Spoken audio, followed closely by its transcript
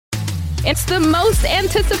It's the most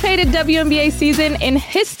anticipated WNBA season in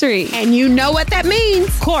history. And you know what that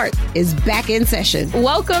means. Court is back in session.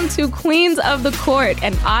 Welcome to Queens of the Court,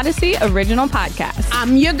 an Odyssey original podcast.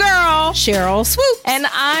 I'm your girl, Cheryl Swoop. And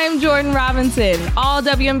I'm Jordan Robinson. All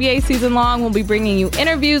WNBA season long, we'll be bringing you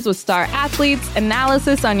interviews with star athletes,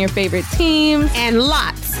 analysis on your favorite teams, and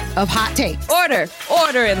lots of hot takes.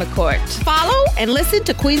 Order in the court. Follow and listen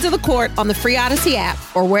to Queens of the Court on the free Odyssey app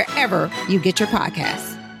or wherever you get your podcasts.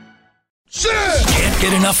 Can't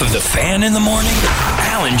get enough of the Fan in the morning?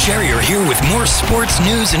 Al and Jerry are here with more sports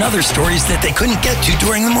news and other stories that they couldn't get to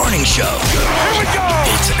during the morning show. Here we go!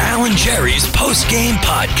 It's Al and Jerry's post-game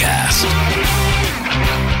podcast.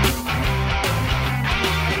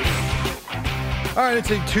 All right,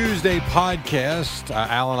 it's a Tuesday podcast.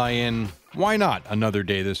 Al and I in. Why not another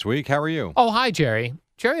day this week? How are you? Oh, hi, Jerry.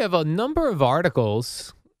 Jerry, I have a number of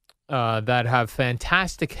articles that have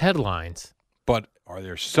fantastic headlines. But are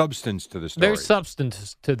there substance to the stories? There's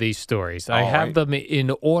substance to these stories. I have them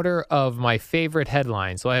in order of my favorite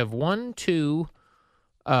headlines. So I have 1, 2,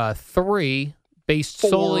 3 based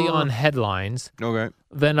solely on headlines. Okay.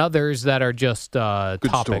 Then others that are just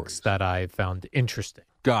topics stories that I found interesting.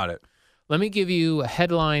 Got it. Let me give you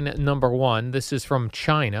headline number 1. This is from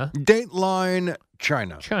China. Dateline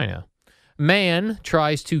China. China. Man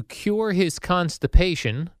tries to cure his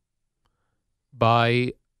constipation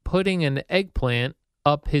by putting an eggplant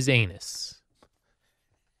up his anus.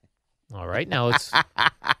 All right, let's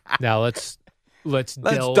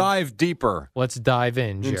dive deeper. Let's dive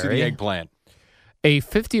in, Jerry. Into the eggplant. A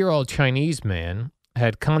 50-year-old Chinese man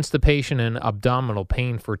had constipation and abdominal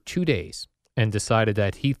pain for 2 days and decided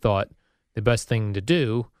that he thought the best thing to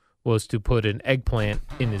do was to put an eggplant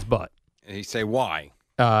in his butt. And you say why?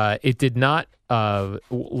 It did not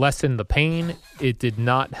lessen the pain. It did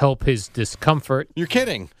not help his discomfort. You're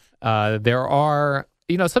kidding. There are,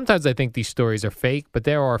 sometimes I think these stories are fake, but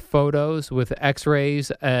there are photos with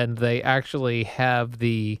x-rays, and they actually have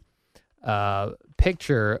the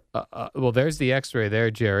picture. Well, there's the x-ray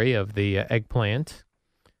there, Jerry, of the eggplant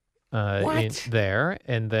there.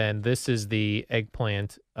 And then this is the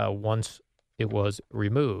eggplant once it was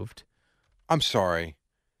removed. I'm sorry.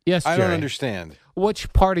 Yes, Jerry. I don't understand.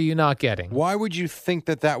 Which part are you not getting? Why would you think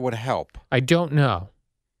that would help? I don't know.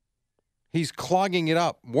 He's clogging it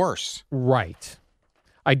up worse. Right.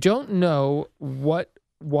 I don't know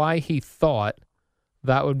why he thought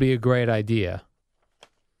that would be a great idea.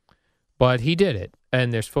 But he did it.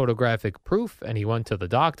 And there's photographic proof, and he went to the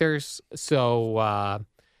doctors. So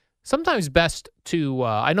sometimes best to,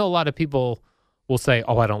 I know a lot of people will say,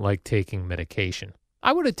 I don't like taking medication.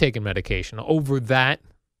 I would have taken medication over that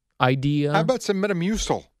idea. How about some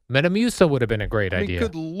Metamucil? Metamucil would have been a great idea.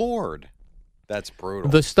 Good Lord. That's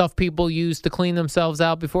brutal. The stuff people use to clean themselves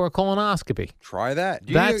out before a colonoscopy. Try that.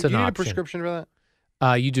 Do That's you an need a option. prescription for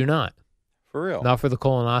that? You do not. For real? Not for the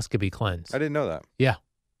colonoscopy cleanse. I didn't know that. Yeah.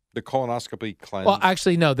 The colonoscopy cleanse. Well,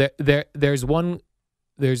 actually, no. There's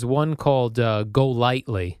one called Go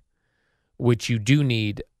Lightly, which you do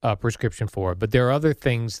need a prescription for, but there are other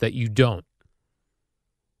things that you don't.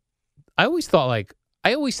 I always thought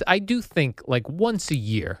I do think once a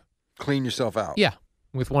year. Clean yourself out. Yeah.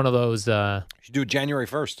 With one of those. You should do it January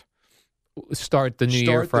 1st. Start the new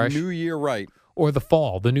year fresh. Start the new year right. Or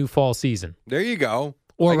the new fall season. There you go.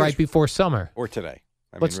 Or right before summer. Or today.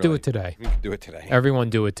 Let's do it today. We can do it today. Everyone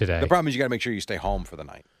do it today. The problem is you got to make sure you stay home for the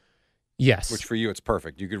night. Yes. Which for you, it's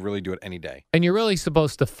perfect. You could really do it any day. And you're really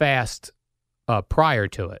supposed to fast prior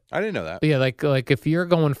to it. I didn't know that. Yeah, like if you're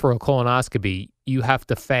going for a colonoscopy, you have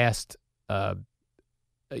to fast.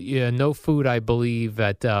 No food, I believe,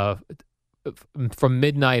 from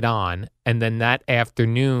midnight on, and then that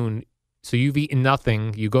afternoon. So you've eaten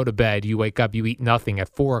nothing. You go to bed. You wake up. You eat nothing.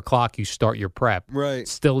 At 4:00, you start your prep. Right.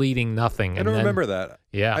 Still eating nothing. I don't remember that.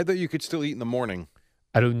 Yeah. I thought you could still eat in the morning.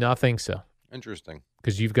 I do not think so. Interesting.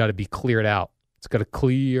 Because you've got to be cleared out. It's got to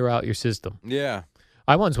clear out your system. Yeah.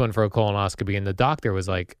 I once went for a colonoscopy, and the doctor was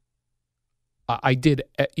like, I did,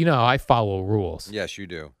 I follow rules. Yes, you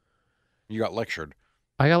do. You got lectured.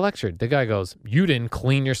 I got lectured. The guy goes, you didn't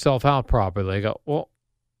clean yourself out properly. I go, well,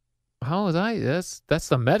 how was I? That's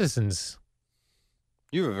the medicines.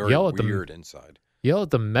 You have a very weird inside. Yell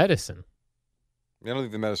at the medicine. I don't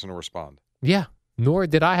think the medicine will respond. Yeah. Nor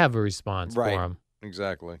did I have a response for him.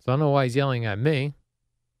 Exactly. So I don't know why he's yelling at me.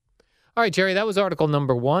 All right, Jerry, that was article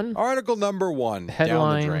number 1. Article number 1.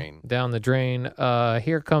 Headline, down the drain.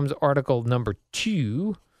 Here comes article number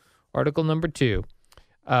 2. Article number 2.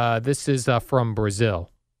 This is from Brazil.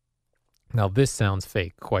 Now, this sounds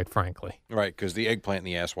fake, quite frankly. Right, because the eggplant in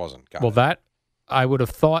the ass wasn't. That I would have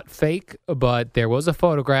thought fake, but there was a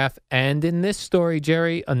photograph. And in this story,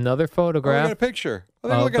 Jerry, another Oh, we photograph got a picture. Oh,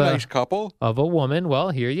 they look like a nice couple. of a woman. Well,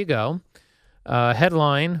 here you go.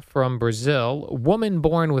 Headline from Brazil: Woman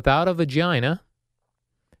born without a vagina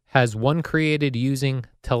has one created using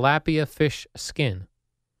tilapia fish skin.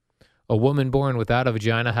 A woman born without a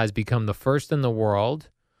vagina has become the first in the world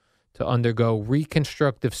to undergo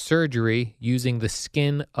reconstructive surgery using the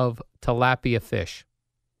skin of tilapia fish.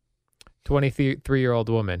 23-year-old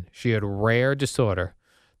woman. She had a rare disorder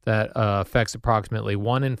that affects approximately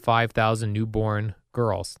 1 in 5,000 newborn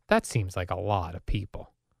girls. That seems like a lot of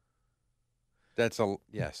people.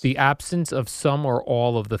 Yes. The absence of some or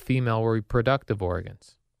all of the female reproductive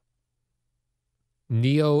organs.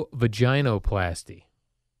 Neovaginoplasty.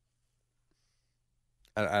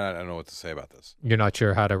 I don't know what to say about this. You're not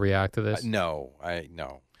sure how to react to this? No, I'm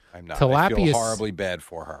not. I Tilapia feel is- horribly bad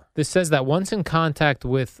for her. This says that once in contact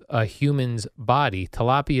with a human's body,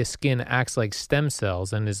 tilapia skin acts like stem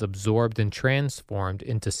cells and is absorbed and transformed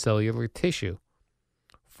into cellular tissue,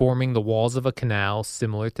 forming the walls of a canal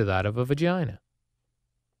similar to that of a vagina.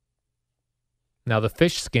 Now, the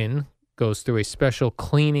fish skin goes through a special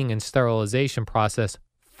cleaning and sterilization process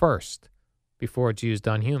first before it's used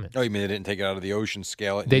on humans. Oh, you mean they didn't take it out of the ocean,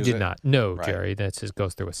 scale it? And They use did it? not. No, Right. Jerry. That just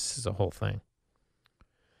goes through a whole thing.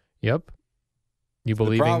 Yep. You The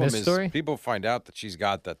believing problem this is story? people find out that she's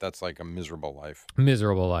got that. That's like a miserable life.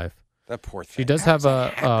 Miserable life. That poor thing. She does have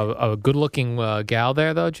a good-looking gal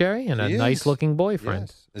there, though, Jerry, and a She is. nice-looking boyfriend.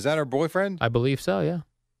 Yes. Is that her boyfriend? I believe so, yeah.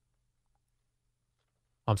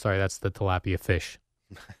 I'm sorry, that's the tilapia fish.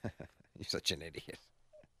 You're such an idiot.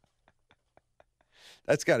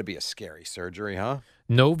 That's got to be a scary surgery, huh?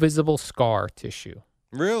 No visible scar tissue.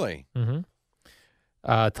 Really? Mm-hmm.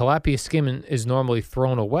 Tilapia skin is normally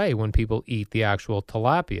thrown away when people eat the actual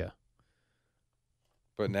tilapia.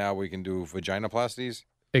 But now we can do vaginoplasties?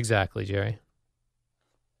 Exactly, Jerry.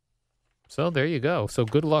 So there you go. So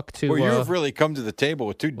good luck to... Well, you've really come to the table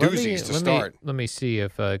with two doozies to start. Let me see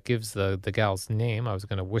if it gives the gal's name. I was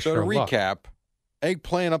going to wish So her to luck. recap,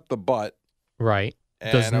 eggplant up the butt. Right.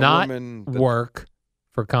 And Does a not woman work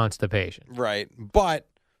for constipation. Right. But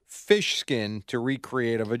fish skin to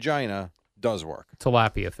recreate a vagina does work.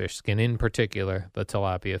 Tilapia fish skin, in particular, the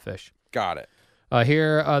tilapia fish. Got it.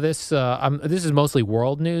 This is mostly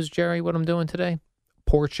world news, Jerry, what I'm doing today.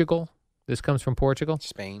 Portugal. This comes from Portugal.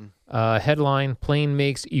 Spain. Headline, plane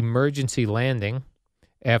makes emergency landing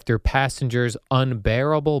after passengers'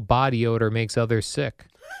 unbearable body odor makes others sick.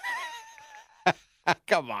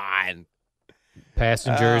 Come on.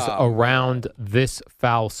 Passengers Oh, around this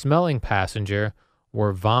foul-smelling passenger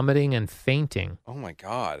were vomiting and fainting. Oh, my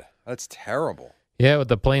God. That's terrible. Yeah, but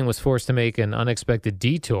the plane was forced to make an unexpected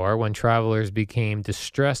detour when travelers became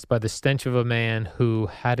distressed by the stench of a man who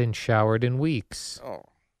hadn't showered in weeks. Oh.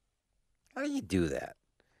 How do you do that?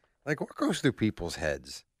 Like, what goes through people's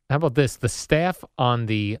heads? How about this? The staff on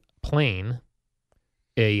the plane,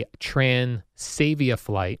 a Transavia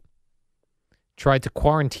flight, tried to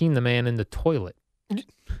quarantine the man in the toilet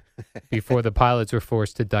before the pilots were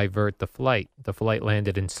forced to divert the flight. The flight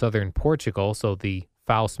landed in southern Portugal, so the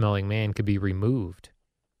foul-smelling man could be removed.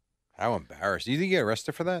 How embarrassed. Do you think you get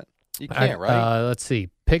arrested for that? You can't, right? Let's see.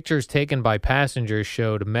 Pictures taken by passengers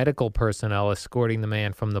showed medical personnel escorting the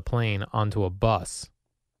man from the plane onto a bus.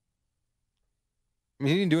 I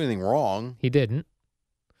mean, he didn't do anything wrong He didn't.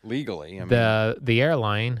 legally. I mean, The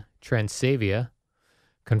airline, Transavia,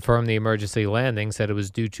 confirmed the emergency landing, said it was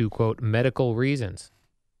due to, quote, medical reasons.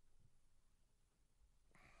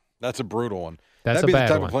 that's a brutal one. That's That'd be a bad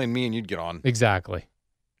the type one. of plane me and you'd get on. Exactly.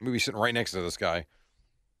 We'd be sitting right next to this guy.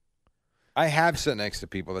 I have sat next to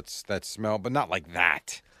people that smell, but not like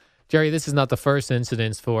that. Jerry, this is not the first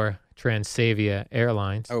incident for Transavia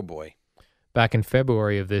Airlines. Oh, boy. Back in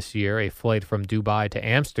February of this year, a flight from Dubai to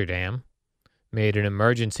Amsterdam made an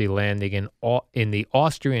emergency landing in the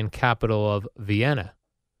Austrian capital of Vienna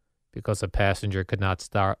because a passenger could not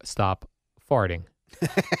stop farting,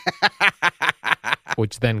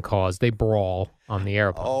 which then caused a brawl on the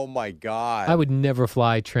airplane. Oh, my God. I would never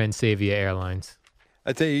fly Transavia Airlines.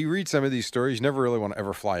 I tell you read some of these stories, you never really want to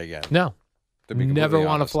ever fly again. No, to be never completely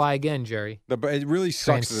want to honest. fly again, Jerry. But it really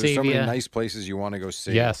sucks that there's so many Transavia. nice places you want to go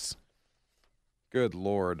see. Yes. Good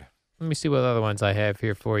Lord. Let me see what other ones I have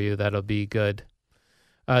here for you that'll be good.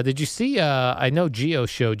 Did you see, I know Gio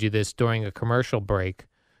showed you this during a commercial break.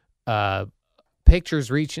 Pictures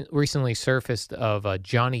recently surfaced of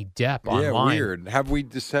Johnny Depp online. Yeah, weird. Have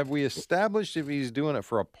we established if he's doing it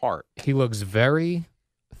for a part? He looks very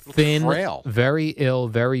thin, Frail. very ill,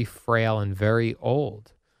 very frail, and very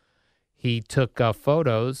old. He took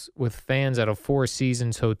photos with fans at a Four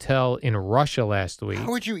Seasons hotel in Russia last week.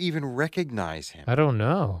 How would you even recognize him? I don't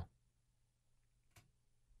know.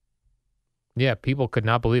 Yeah, people could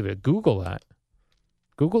not believe it. Google that.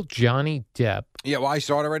 Google Johnny Depp. Yeah, well, I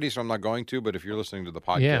saw it already, so I'm not going to. But if you're listening to the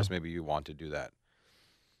podcast, maybe you want to do that.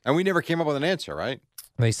 And we never came up with an answer, right?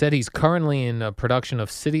 They said he's currently in a production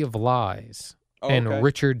of City of Lies and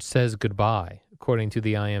Richard Says Goodbye, according to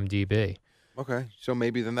the IMDb. Okay, so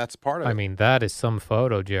maybe then that's part of it. I mean, that is some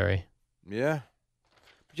photo, Jerry. Yeah.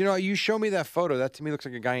 But you show me that photo. That to me looks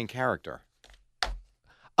like a guy in character.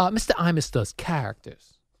 Mr. Imus does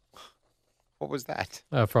characters. What was that?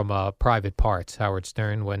 From Private Parts, Howard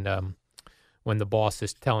Stern, when the boss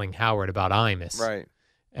is telling Howard about Imus. Right.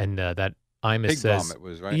 And that Imus Pig says... Bomb it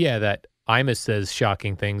was, right? Yeah, that Imus says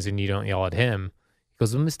shocking things and you don't yell at him. He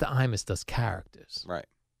goes, well, Mr. Imus does characters. Right.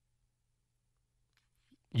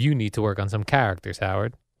 You need to work on some characters,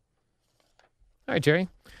 Howard. All right, Jerry.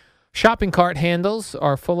 Shopping cart handles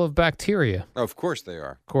are full of bacteria, Of course they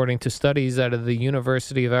are. according to studies out of the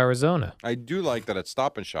University of Arizona. I do like that at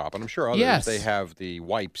Stop and Shop, and I'm sure others, they have the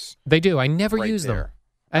wipes. They do. I never right use them. there.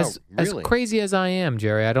 As really? crazy as I am,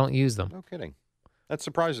 Jerry, I don't use them. No kidding. That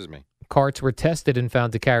surprises me. Carts were tested and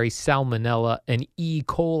found to carry salmonella and E.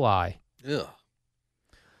 coli. Ugh.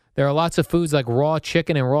 There are lots of foods like raw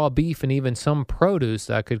chicken and raw beef and even some produce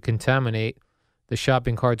that could contaminate the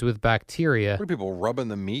shopping carts with bacteria. What are people rubbing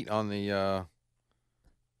the meat on the...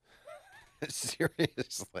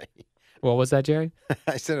 Seriously. What was that, Jerry?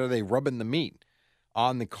 I said, are they rubbing the meat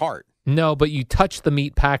on the cart? No, but you touch the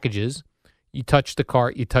meat packages. You touch the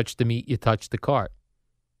cart, you touch the meat, you touch the cart.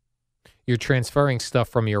 You're transferring stuff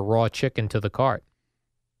from your raw chicken to the cart.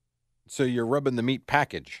 So you're rubbing the meat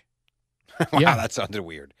package. Wow, Yeah. that sounded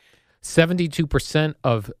weird. 72%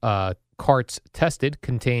 of carts tested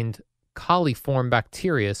contained coliform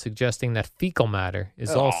bacteria, suggesting that fecal matter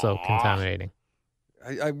is also contaminating.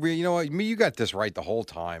 You know what? You got this right the whole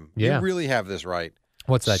time. Yeah. You really have this right.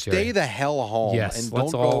 What's that, Jerry? Stay the hell home Yes, and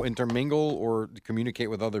let's don't all- go intermingle or communicate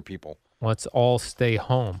with other people. Let's all stay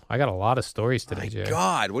home. I got a lot of stories today, My Jerry.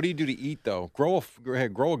 God, what do you do to eat though? Grow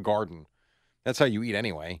a garden. That's how you eat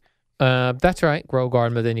anyway. That's right. Grow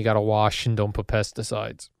garden, but then you got to wash and don't put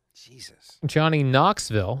pesticides. Jesus. Johnny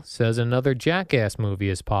Knoxville says another Jackass movie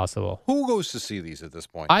is possible. Who goes to see these at this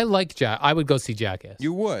point? I like I would go see Jackass.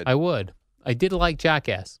 You would. I would. I did like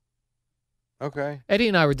Jackass. Okay. Eddie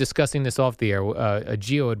and I were discussing this off the air.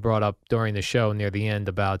 Gio had brought up during the show near the end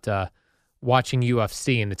about watching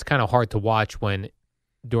UFC, and it's kind of hard to watch when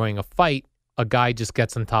during a fight a guy just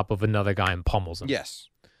gets on top of another guy and pummels him. Yes.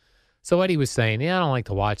 So Eddie was saying, "Yeah, I don't like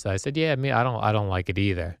to watch that." I said, "Yeah, me, I don't like it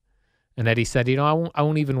either." And Eddie said, I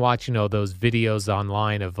won't even watch, those videos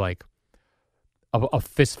online of like a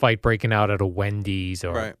fist fight breaking out at a Wendy's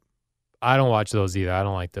or Right. I don't watch those either. I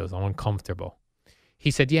don't like those. I'm uncomfortable.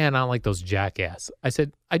 He said, yeah, and I don't like those Jackass. I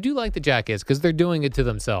said, I do like the Jackass because they're doing it to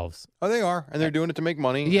themselves. Oh, they are, and they're doing it to make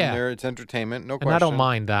money. Yeah. And it's entertainment. No And question. I don't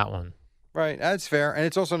mind that one. Right. That's fair, and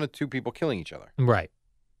it's also not two people killing each other. Right.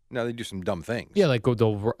 Now they do some dumb things. Yeah, like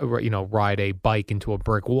they'll ride a bike into a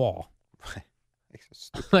brick wall.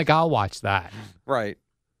 Like, I'll watch that. Right.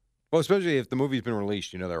 Well, especially if the movie's been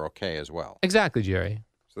released, they're okay as well. Exactly, Jerry.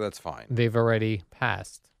 So that's fine. They've already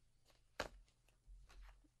passed.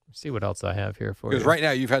 Let's see what else I have here for you. Because right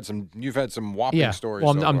now you've had some whopping stories.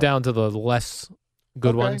 Well, so I'm far. down to the less good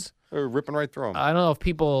Okay. ones. They're ripping right through them. I don't know if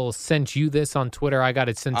people sent you this on Twitter. I got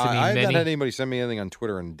it sent to me I haven't many. had anybody send me anything on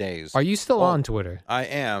Twitter in days. Are you still Well, on Twitter? I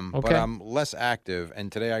am, but Okay. I'm less active.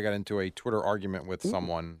 And today I got into a Twitter argument with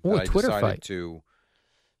someone. Ooh, that a Twitter fight.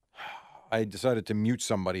 I decided to mute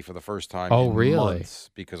somebody for the first time Oh, in really? months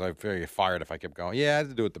because I'd very fired if I kept going. Yeah, I had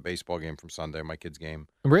to do it at the baseball game from Sunday, my kid's game.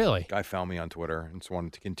 Really? Guy found me on Twitter and just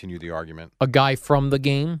wanted to continue the argument. A guy from the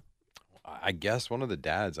game? I guess one of the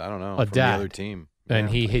dads. I don't know. A from dad. the other team. And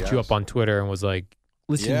Yeah, he I hit you guess. up on Twitter and was like,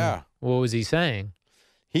 listen, Yeah. what was he saying?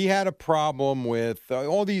 He had a problem with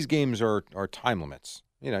all these games are time limits.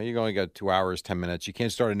 You only got 2 hours, 10 minutes. You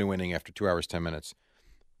can't start a new inning after 2 hours, 10 minutes.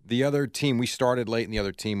 The other team, we started late and the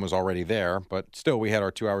other team was already there, but still we had our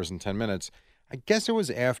 2 hours and 10 minutes. I guess it was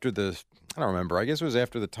after I don't remember. I guess it was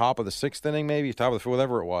after the top of the sixth inning, maybe top of the fifth,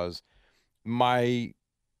 whatever it was. The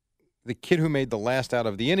kid who made the last out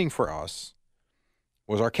of the inning for us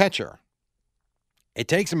was our catcher. It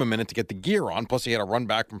takes him a minute to get the gear on, plus he had to run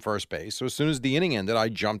back from first base. So as soon as the inning ended, I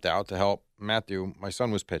jumped out to help Matthew, my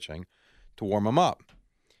son was pitching, to warm him up.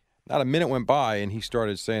 Not a minute went by, and he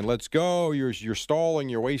started saying, let's go, you're stalling,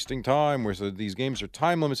 you're wasting time. These games are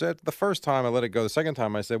time limits. The first time I let it go. The second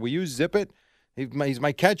time I said, will you zip it? He's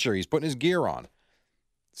my catcher. He's putting his gear on.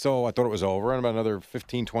 So I thought it was over, and about another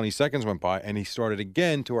 15, 20 seconds went by, and he started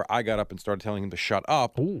again to where I got up and started telling him to shut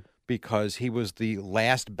up because he was the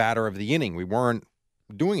last batter of the inning. We weren't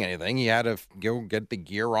doing anything. He had to go get the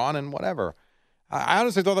gear on and whatever. I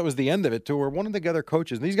honestly thought that was the end of it, too, where one of the other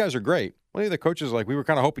coaches, and these guys are great, one of the coaches, like, we were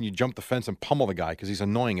kind of hoping you'd jump the fence and pummel the guy because he's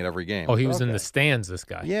annoying at every game. Oh, he was in the stands, this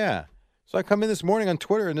guy. Yeah. So I come in this morning on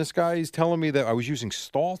Twitter, and this guy's telling me that I was using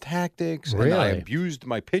stall tactics, and I abused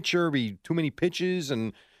my pitcher, too many pitches,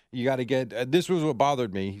 and you got to get this was what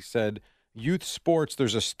bothered me. He said, youth sports,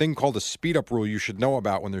 there's a thing called a speed-up rule you should know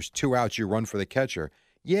about. When there's 2 outs, you run for the catcher.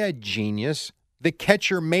 Yeah, genius. The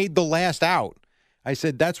catcher made the last out. I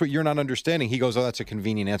said, that's what you're not understanding. He goes, oh, that's a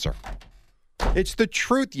convenient answer. It's the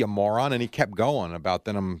truth, you moron. And he kept going about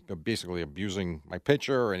then I'm basically abusing my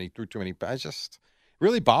pitcher, and he threw too many. I just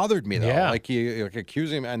really bothered me, though. Yeah. Like he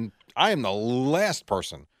accusing him, and I am the last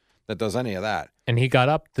person that does any of that. And he got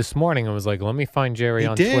up this morning and was like, let me find Jerry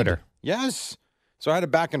on did. Twitter. Yes. So I had a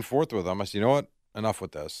back and forth with him. I said, you know what? Enough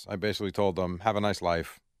with this. I basically told him, have a nice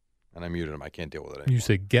life. And I muted him. I can't deal with it anymore. You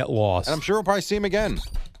said, get lost. And I'm sure I'll probably see him again.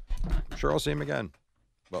 I'm sure I'll see him again.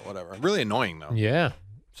 But whatever. Really annoying, though. Yeah.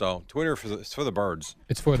 So Twitter, it's for the birds.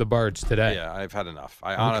 It's for the birds today. Yeah, I've had enough.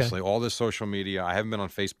 Honestly, all this social media, I haven't been on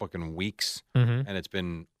Facebook in weeks, and it's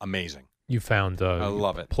been amazing. You found I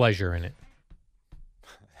love it. Pleasure in it.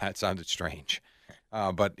 That sounded strange.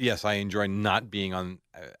 But yes, I enjoy not being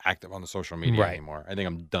active on the social media anymore. I think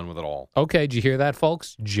I'm done with it all. Okay, did you hear that,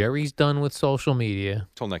 folks? Jerry's done with social media.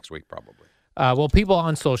 Till next week, probably. Well, people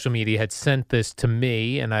on social media had sent this to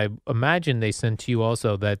me, and I imagine they sent to you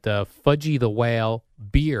also, that Fudgy the Whale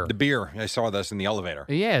beer. The beer. I saw this in the elevator.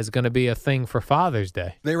 Yeah, is going to be a thing for Father's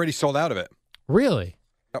Day. They already sold out of it. Really?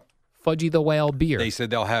 Yep. Fudgy the Whale beer. They said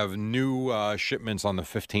they'll have new shipments on the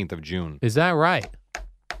 15th of June. Is that right?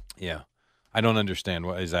 Yeah. I don't understand.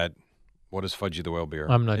 What is Fudgy the Whale beer?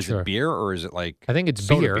 I'm not sure. Is it beer or is it like I think it's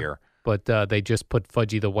soda beer? But they just put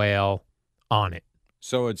Fudgy the Whale on it.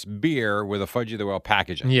 So it's beer with a Fudgy the Whale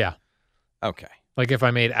packaging. Yeah. Okay. Like if I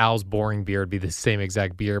made Al's boring beer, it'd be the same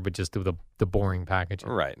exact beer, but just do the boring packaging.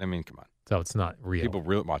 Right. I mean, come on. So it's not real. People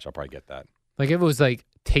really watch. I'll probably get that. Like if it was like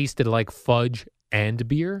tasted like fudge and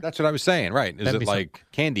beer. That's what I was saying. Right. Is That'd it be like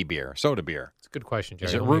candy beer, soda beer? It's a good question, Jerry.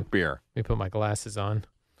 Is it root beer? Let me put my glasses on.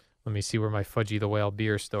 Let me see where my Fudgy the Whale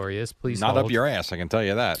beer story is. Please Not hold. up your ass, I can tell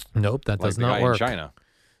you that. Nope, that like does the not guy work. in China.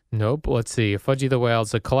 Nope. Let's see. Fudgy the Whale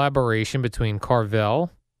is a collaboration between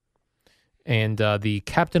Carvel and the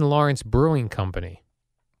Captain Lawrence Brewing Company.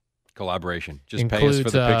 Collaboration. Just pay us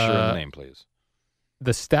for the picture and the name, please.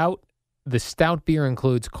 The stout beer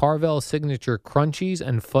includes Carvel signature crunchies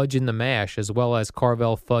and fudge in the mash, as well as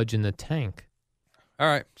Carvel fudge in the tank. All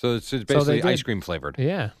right. So it's basically ice cream flavored.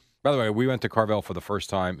 Yeah. By the way, we went to Carvel for the first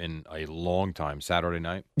time in a long time, Saturday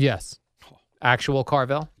night. Yes. Actual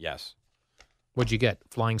Carvel? Yes. What'd you get?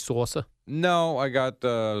 Flying saucer? No, I got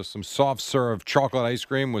some soft serve chocolate ice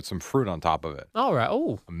cream with some fruit on top of it. All right.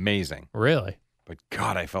 Oh. Amazing. Really? But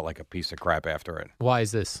God, I felt like a piece of crap after it. Why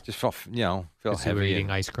is this? Just felt, felt 'Cause you were heavy.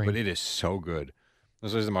 eating ice cream. But it is so good.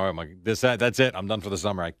 This is my. I'm like, that's it. I'm done for the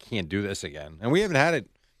summer. I can't do this again. And we haven't had it.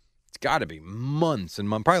 It's got to be months and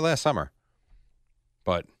months, probably last summer.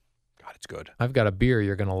 But God, it's good. I've got a beer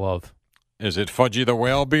you're going to love. Is it Fudgy the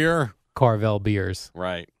Whale beer? Carvel beers.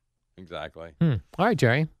 Right. Exactly. All right,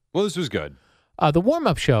 Jerry. Well, this was good. The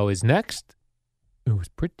warm-up show is next. It was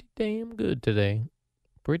pretty damn good today.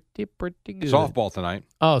 Pretty good. Softball tonight.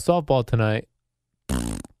 Oh, softball tonight.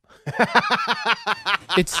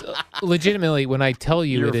 It's legitimately, when I tell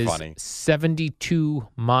you, You're it is funny. 72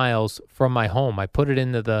 miles from my home. I put it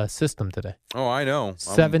into the system today. Oh, I know.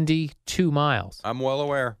 72 miles. I'm well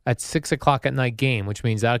aware. At 6 o'clock at night game, which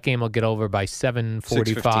means that game will get over by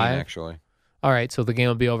 7:45. 6:15, actually. All right, so the game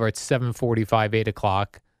will be over at 7:45, 8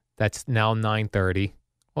 o'clock. That's now 9:30.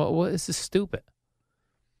 Well, what is this stupid?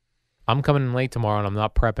 I'm coming in late tomorrow, and I'm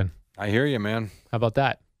not prepping. I hear you, man. How about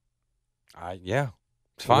that? Yeah.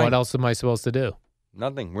 It's fine. What else am I supposed to do?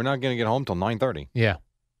 Nothing. We're not going to get home till 9:30. Yeah,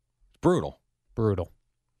 It's brutal. brutal.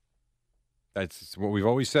 That's what we've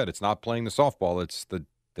always said. It's not playing the softball. It's the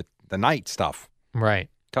night stuff. Right.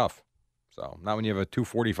 Tough. So not when you have a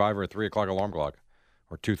 2:45 or a 3 o'clock alarm clock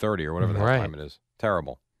or 2:30 or whatever the hell Right. time it is.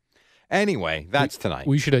 Terrible. Anyway, that's tonight.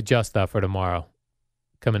 We should adjust that for tomorrow.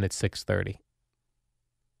 Come in at 6:30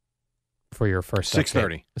 for your first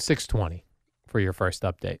 6:30. 6:20 for your first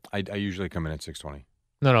update. I usually come in at 6:20.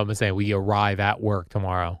 No, I'm saying we arrive at work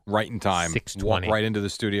tomorrow. Right in time. 6:20. Walk right into the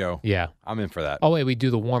studio. Yeah. I'm in for that. Oh wait, we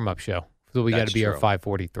do the warm up show, so we got to That's be here true. at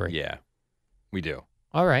 5:43. Yeah, we do.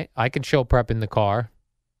 All right, I can show prep in the car.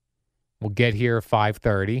 We'll get here at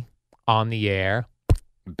 5:30 on the air.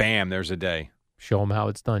 Bam, there's a day. Show them how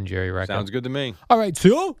it's done, Jerry Recco. Sounds good to me. All right,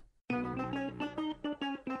 so.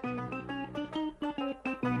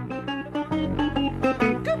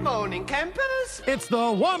 Good morning, campers. It's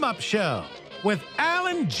the warm-up show with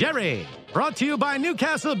Alan Jerry. Brought to you by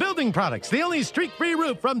Newcastle Building Products, the only streak-free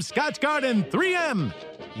roof from Scotch Garden 3M.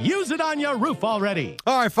 Use it on your roof already.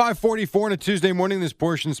 All right, 5:44 on a Tuesday morning. This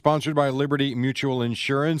portion sponsored by Liberty Mutual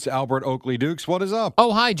Insurance. Albert Oakley Dukes, what is up?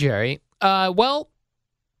 Oh, hi, Jerry. Well,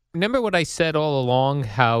 remember what I said all along?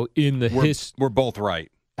 How in the We're both right.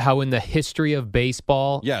 how in the history of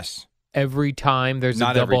baseball, Yes. every time there's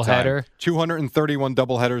Not a every time. doubleheader. 231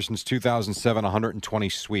 doubleheaders since 2007, 120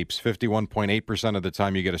 sweeps. 51.8% of the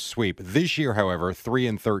time you get a sweep. This year, however, 3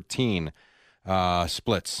 and 13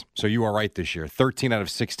 splits. So you are right this year. 13 out of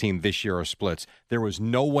 16 this year are splits. There was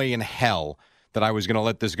no way in hell that I was going to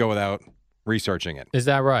let this go without researching it. Is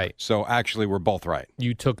that right? So actually, we're both right.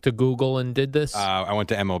 You took to Google and did this? I went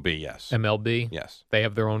to MLB, yes. MLB? Yes. They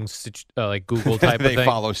have their own like Google type They of thing.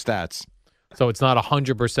 follow stats. So it's not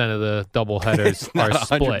 100% of the doubleheaders It's not are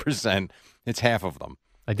split. 100%. It's half of them.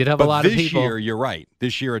 I did have But a lot of this people. year, you're right.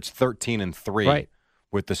 This year, it's 13 and 3 Right.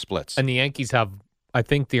 with the splits. And the Yankees have, I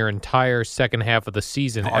think, their entire second half of the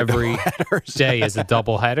season, Are every doubleheaders. day is a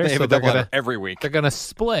doubleheader. They have So a they're doubleheader gonna every week. they're gonna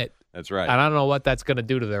split. That's right. And I don't know what that's gonna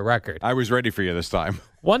do to their record. I was ready for you this time.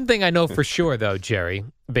 One thing I know for sure, though, Jerry,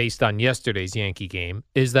 based on yesterday's Yankee game,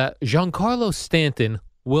 is that Giancarlo Stanton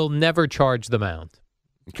will never charge the mound.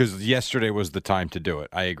 Because yesterday was the time to do it.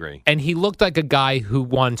 I agree. And he looked like a guy who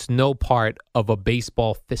wants no part of a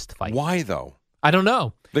baseball fist fight. Why, though? I don't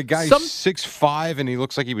know. The guy's Some- 6'5", and he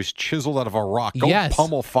looks like he was chiseled out of a rock. Go Yes.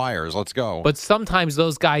 pummel fires. Let's go. But sometimes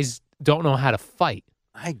those guys don't know how to fight.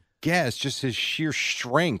 I guess just his sheer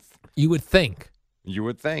strength, You would think. you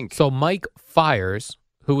would think. So Mike Fiers,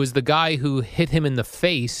 who was the guy who hit him in the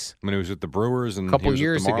face When he was with the Brewers and Couple he was with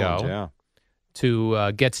years the Marlins, ago. yeah.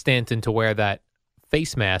 to get Stanton to wear that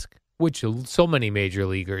face mask, which so many major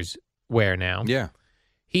leaguers wear now. Yeah.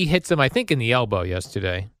 He hits him, I think, in the elbow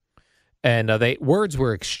yesterday, and words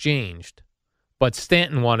were exchanged. But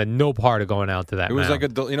Stanton wanted no part of going out to that. It was mound.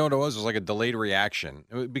 like you know what it was? It was like a delayed reaction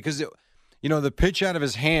because the pitch out of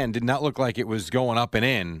his hand did not look like it was going up and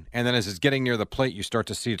in, and then as it's getting near the plate, you start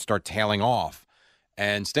to see it start tailing off.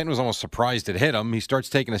 And Stanton was almost surprised it hit him. He starts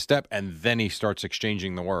taking a step, and then he starts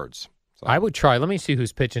exchanging the words. So, I would try. Let me see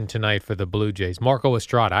who's pitching tonight for the Blue Jays. Marco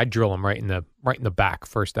Estrada. I'd drill him right in the back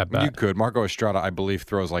first at bat. you could. Marco Estrada, I believe,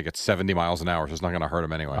 throws like at 70 miles an hour, so it's not going to hurt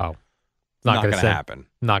him anyway. Oh, not going going to happen.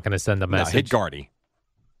 Not going to send a No, message. hit Gardy.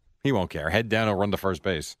 He won't care. Head down, he'll run to first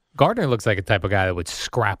base. Gardner looks like a type of guy that would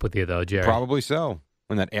scrap with you, though, Jerry. Probably so.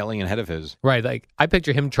 And that alien head of his. Right. Like I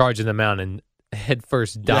picture him charging the mound and head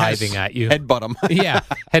first diving Yes. at you. Headbutt him. Yeah,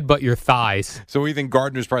 headbutt your thighs. So we think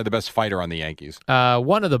Gardner's probably the best fighter on the Yankees.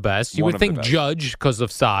 One of the best. You One would of the think best. Judge because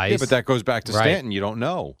of size. Yeah, but that goes back to Right. Stanton. You don't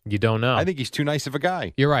know. You don't know. I think he's too nice of a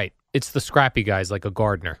guy. You're right. It's the scrappy guys like a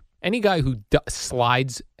Gardner. Any guy who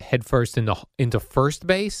slides headfirst into first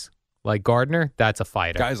base, like Gardner, that's a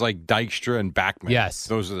fighter. Guys like Dykstra and Backman. Yes.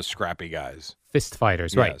 Those are the scrappy guys. Fist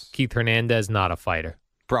fighters, right. Yes. Keith Hernandez, not a fighter.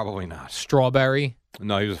 Probably not. Strawberry,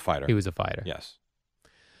 No, he was a fighter. he was a fighter. Yes.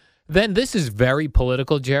 Then this is very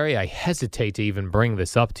political, Jerry. I hesitate to even bring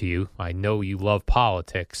this up to you. I know you love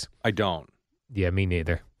politics. I don't. Yeah, me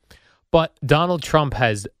neither. But Donald Trump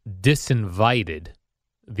has disinvited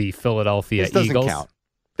the Philadelphia This doesn't Eagles. count.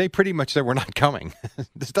 They pretty much said we're not coming.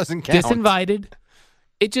 This doesn't count. Disinvited.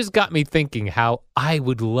 It just got me thinking how I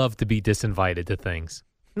would love to be disinvited to things.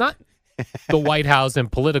 Not the White House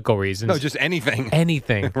and political reasons. No, just anything.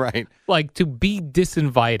 anything. Right. Like to be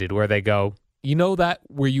disinvited where they go, you know that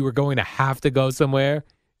where you were going to have to go somewhere?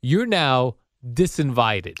 You're now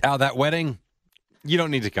disinvited. Al, that wedding, you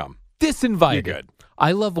don't need to come. Disinvited. You're good.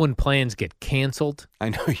 I love when plans get canceled. I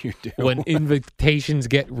know you do. When invitations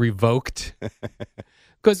get revoked.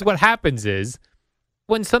 Because what happens is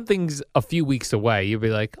when something's a few weeks away, you'll be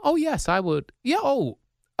like, oh, yes, I would. Yeah,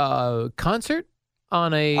 concert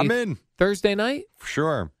on I'm a in. Thursday night?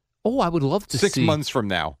 Sure. Oh, I would love to 6 see. months from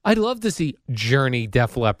now. I'd love to see Journey,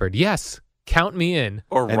 Def Leppard. Yes, count me in.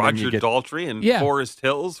 Or And then Roger you get- Daltrey in Yeah. Forest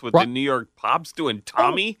Hills with Ro- the New York Pops doing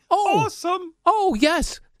Tommy. Oh. Awesome. Oh,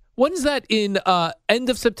 yes. When's that in end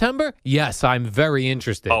of September? Yes, I'm very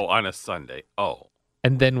interested. Oh, on a Sunday. Oh.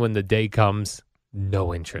 And then when the day comes,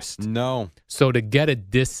 no interest. No. So to get a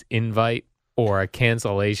disinvite or a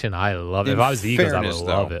cancellation, I love it. In If I was the Eagles, I would fairness,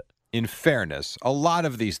 love though, it. In fairness, a lot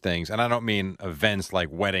of these things, and I don't mean events like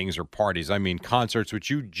weddings or parties, I mean concerts, which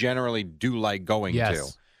you generally do like going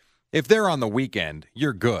Yes. to. If they're on the weekend,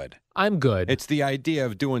 you're good. I'm good. It's the idea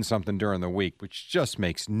of doing something during the week, which just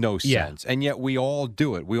makes no Yeah. sense. And yet we all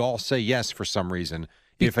do it. We all say yes for some reason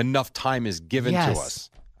if enough time is given to Yes. us.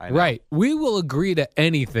 I know. Right. We will agree to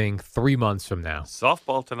anything 3 months from now.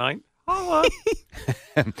 Softball tonight. Holla.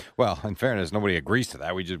 Well, in fairness, nobody agrees to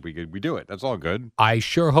that. We do it. That's all good. I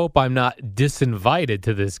sure hope I'm not disinvited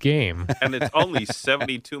to this game. And it's only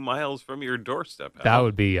 72 miles from your doorstep. That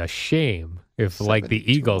would be a shame if, like the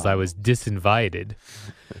 72 Eagles, I was disinvited.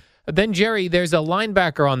 Then, Jerry, there's a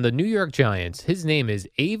linebacker on the New York Giants. His name is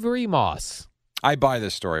Avery Moss. I buy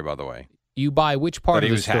this story, by the way. You buy which part That of he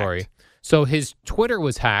the was story? hacked. So his Twitter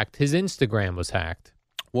was hacked. His Instagram was hacked.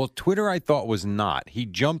 Well, Twitter, I thought, was not. He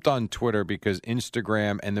jumped on Twitter because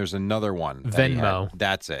Instagram, and there's another one. that he had. Venmo.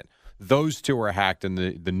 That's it. Those two were hacked, and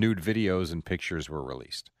the nude videos and pictures were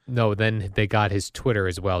released. No, then they got his Twitter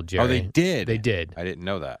as well, Jerry. Oh, they did? They did. I didn't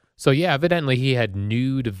know that. So, yeah, evidently he had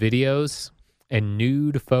nude videos and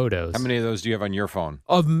nude photos. How many of those do you have on your phone?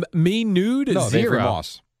 Of me nude? No, of Zero. Avery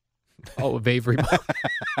Moss. Oh, of Avery Moss.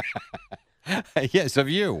 Yes, of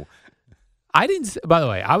you. I didn't. By the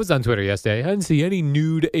way, I was on Twitter yesterday. I didn't see any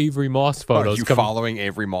nude Avery Moss Are photos. you following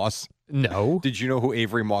Avery Moss? No. Did you know who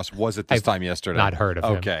Avery Moss was at this I've time yesterday? not heard of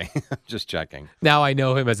him. Okay, just checking. Now I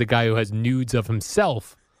know him as a guy who has nudes of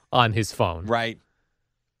himself on his phone. Right.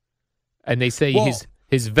 And they say Well-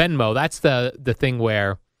 his Venmo. That's the thing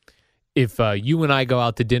where if you and I go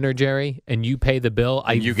out to dinner, Jerry, and you pay the bill,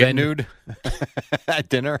 And you get nude at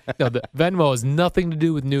dinner? No, the Venmo has nothing to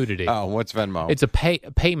do with nudity. Oh, what's Venmo? It's a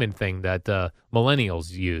payment thing that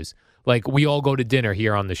millennials use. Like we all go to dinner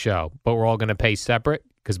here on the show, but we're all going to pay separate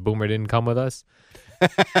because Boomer didn't come with us.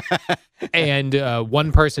 And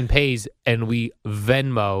one person pays, and we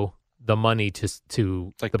Venmo the money to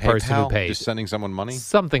It's like the person who PayPal, pays. just sending someone money?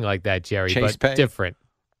 Something like that, Jerry, Chase but Pay? different.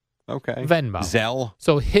 Okay. Venmo. Zelle?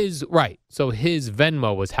 So his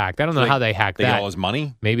Venmo was hacked. I don't know They- how they hacked They get that. all his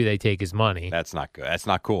money? Maybe they take his money. That's not good. That's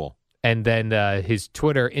not cool. And then his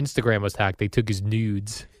Twitter, Instagram was hacked. They took his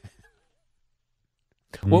nudes.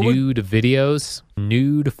 Nude videos,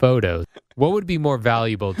 nude photos. What would be more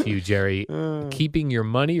valuable to you, Jerry? Keeping your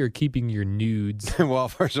money or keeping your nudes? Well,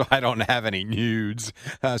 first of all, I don't have any nudes,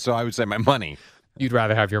 so I would say my money. You'd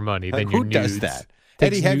rather have your money than Who your nudes. does that?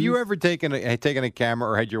 Takes Eddie, have nude- you ever taken a camera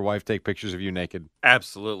or had your wife take pictures of you naked?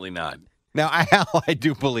 Absolutely not. Now, Al, I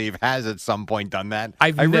do believe, has at some point done that.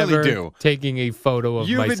 I've I never really do. taking a photo of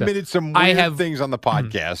You've myself. admitted some I weird have- things on the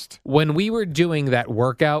podcast. When we were doing that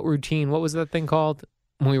workout routine, what was that thing called?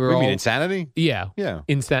 When we were You all mean insanity? yeah, Yeah.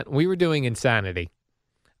 We were doing Insanity.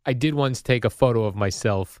 I did once take a photo of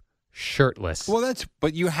myself shirtless. Well,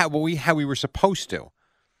 but you had how we were supposed to.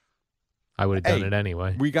 I would have done Hey, it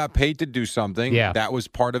anyway. We got paid to do something. Yeah. That was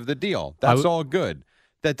part of the deal. That's w- all good.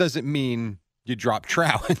 That doesn't mean you drop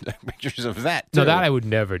trout and take pictures of that. No, too. that I would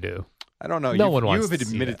never do. I don't know. No one wants You have to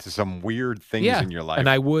see admitted that. to some weird things Yeah, in your life. and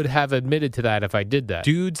I would have admitted to that if I did that.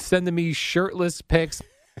 Dudes sending me shirtless pics.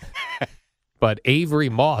 But Avery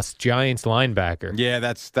Moss, Giants linebacker. Yeah,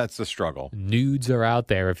 that's the struggle. Nudes are out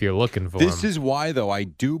there if you're looking for This them. is why, though, I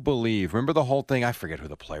do believe. Remember the whole thing? I forget who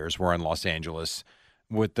the players were in Los Angeles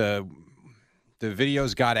with the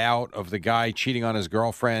videos got out of the guy cheating on his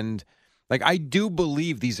girlfriend. Like, I do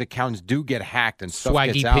believe these accounts do get hacked and stuff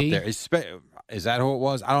Swaggy gets out P? there. Is that who it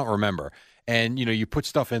was? I don't remember. And you put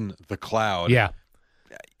stuff in the cloud. Yeah.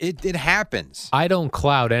 It happens. I don't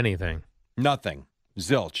cloud anything. Nothing.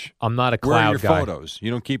 Zilch. I'm not a Where are cloud your guy. photos? You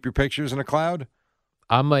don't keep your pictures in a cloud?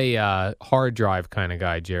 I'm a hard drive kind of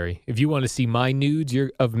guy, Jerry. If you want to see my nudes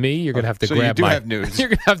of me, you're gonna have to So grab you do my. have nudes. You're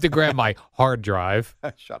gonna have to grab my hard drive.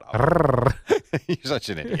 Shut up. You're such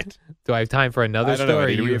an idiot. Do I have time for another I don't know.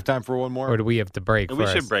 story? Eddie, do we have time for one more? Or do we have to break We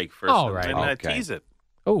first? should break first. All right. And Okay. tease it.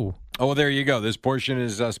 Oh, Oh, well, there you go. This portion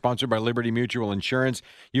is sponsored by Liberty Mutual Insurance.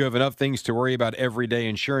 You have enough things to worry about every day.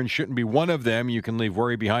 Insurance shouldn't be one of them. You can leave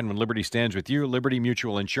worry behind when Liberty stands with you. Liberty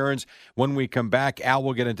Mutual Insurance. When we come back, Al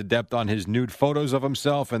will get into depth on his nude photos of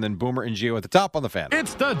himself, and then Boomer and Gio at the top on the fan.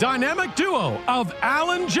 It's the dynamic duo of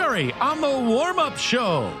Al and Jerry on the warm-up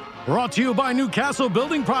show. Brought to you by Newcastle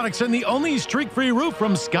Building Products and the only streak-free roof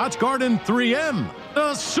from Scotch Garden 3M.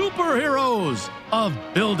 The superheroes of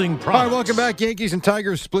building All products. right, welcome back. Yankees and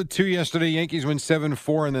Tigers split 2 yesterday. Yankees win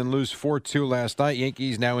 7-4 and then lose 4-2 last night.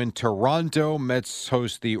 Yankees now in Toronto. Mets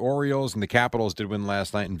host the Orioles, and the Capitals did win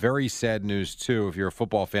last night. And very sad news, too, if you're a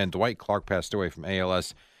football fan. Dwight Clark passed away from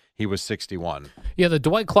ALS. He was 61. yeah, the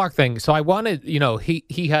Dwight Clark thing. So I wanted,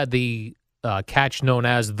 he had the catch known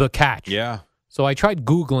as the catch. Yeah. So I tried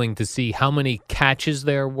Googling to see how many catches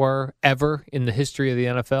there were ever in the history of the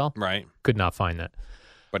NFL. Right. Could not find that.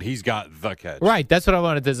 But he's got the catch. Right. That's what I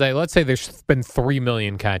wanted to say. Let's say there's been 3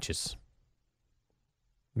 million catches.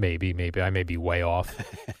 Maybe. I may be way off.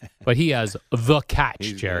 But he has the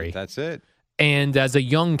catch, Jerry. That's it. And as a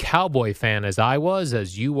young Cowboy fan, as I was,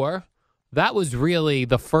 as you were, that was really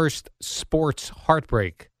the first sports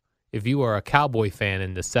heartbreak. If you were a Cowboy fan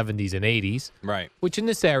in the 70s and 80s. Right. Which in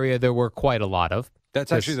this area there were quite a lot of.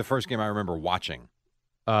 That's actually the first game I remember watching.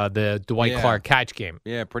 The Dwight Clark catch game.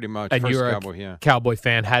 Yeah, pretty much. And First you're Cowboy, a Cowboy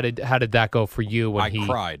fan. How did that go for you when I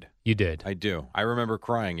cried. You did. I do. I remember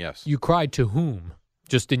crying, yes. You cried to whom?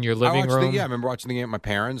 Just in your living room? I remember watching the game with my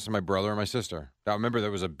parents, my brother, and my sister. I remember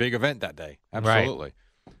there was a big event that day. Absolutely.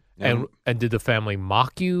 Right. And did the family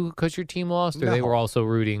mock you because your team lost, or they were also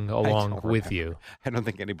rooting along with you? I don't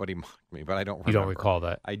think anybody mocked me, but I don't remember. You don't recall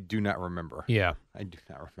that? I do not remember. Yeah. I do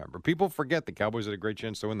not remember. People forget the Cowboys had a great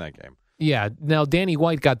chance to win that game. Yeah. Now, Danny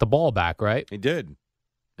White got the ball back, right? He did.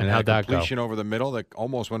 And how'd that go? Completion over the middle that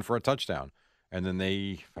almost went for a touchdown. And then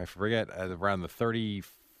I forget, around the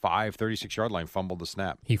 36-yard line, fumbled the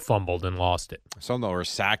snap. He fumbled and lost it. Some were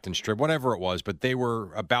sacked and stripped, whatever it was. But they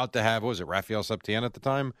were about to have, what was it, Raphael Septien at the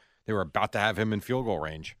time? They were about to have him in field goal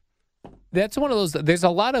range. That's one of those. There's a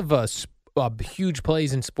lot of huge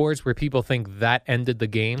plays in sports where people think that ended the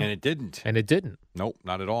game. And it didn't. And it didn't. Nope,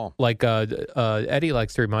 not at all. Like Eddie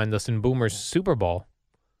likes to remind us in Boomer's Super Bowl,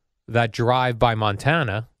 that drive by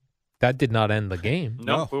Montana, that did not end the game.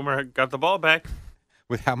 No, Boomer got the ball back.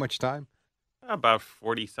 With how much time? About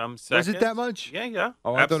 40-some seconds. Was it that much? Yeah.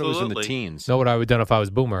 Oh, I thought it was in the teens. Know what I would have done if I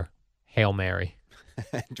was Boomer? Hail Mary.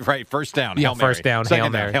 Right, first down, yeah, Hail Mary. First down, Second Hail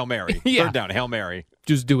Mary. Down, Hail Mary. Yeah. Third down, Hail Mary.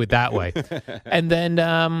 Just do it that way. And then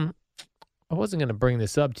I wasn't going to bring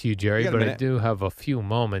this up to you, Jerry, but I do have a few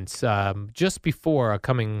moments. Just before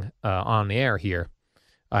coming on the air here,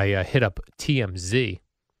 I hit up TMZ.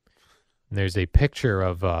 And there's a picture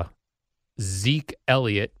of Zeke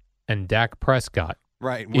Elliott and Dak Prescott.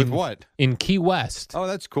 Right, with what? In Key West. Oh,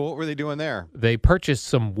 that's cool. What were they doing there? They purchased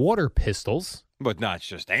some water pistols. But not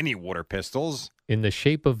just any water pistols. In the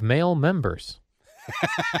shape of male members.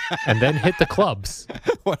 And then hit the clubs.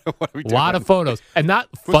 What are we doing? A lot of photos. And not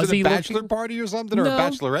fuzzy was it a bachelor party or something? Or a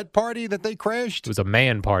bachelorette party that they crashed? It was a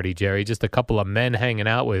man party, Jerry. Just a couple of men hanging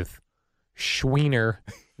out with Schwiener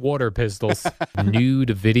water pistols. Nude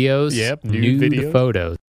videos. Yep, nude video. photos.